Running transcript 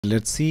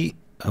Let's see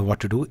what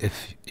to do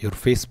if your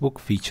Facebook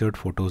featured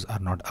photos are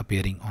not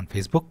appearing on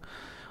Facebook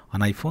on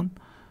iPhone.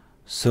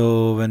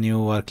 So when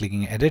you are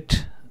clicking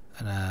edit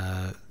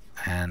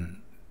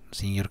and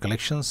seeing your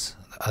collections,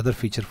 other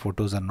featured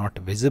photos are not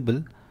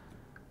visible.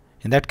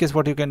 In that case,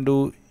 what you can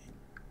do,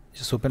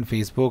 just open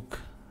Facebook,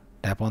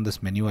 tap on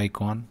this menu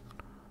icon,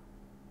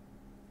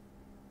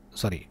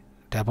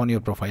 tap on your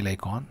profile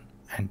icon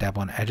and tap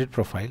on edit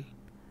profile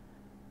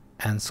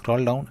and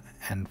scroll down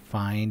and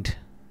find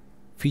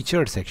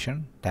featured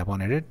section, tap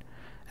on edit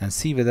and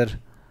see whether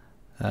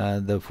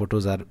the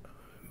photos are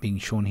being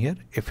shown here.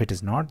 If it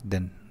is not,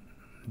 then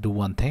do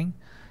one thing,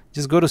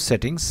 just go to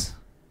settings,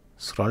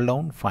 scroll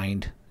down,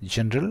 find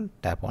general,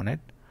 tap on it,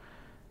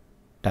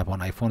 tap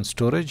on iPhone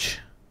storage,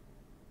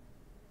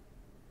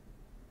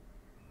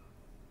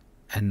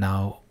 and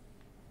now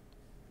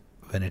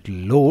when it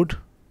will load,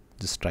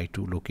 just try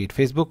to locate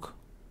Facebook.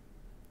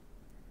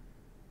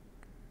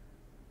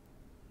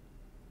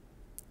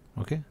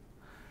 Okay,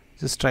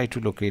 just try to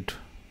locate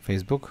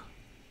Facebook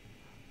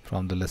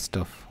from the list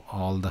of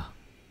all the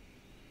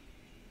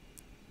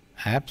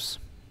apps.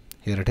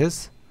 Here it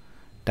is.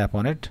 Tap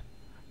on it,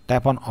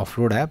 tap on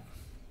offload app,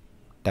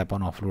 tap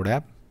on offload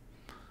app.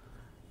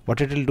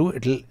 What it will do,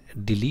 it will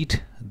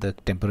delete the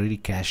temporary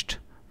cached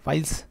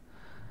files.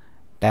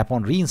 Tap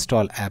on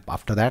reinstall app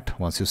after that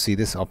once you see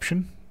this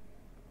option,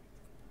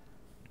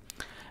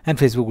 and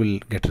Facebook will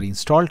get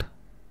reinstalled,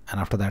 and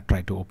after that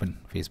try to open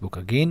Facebook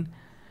again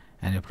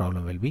and your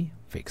problem will be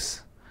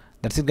fixed.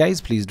 That's it guys,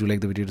 please do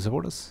like the video to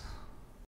support us.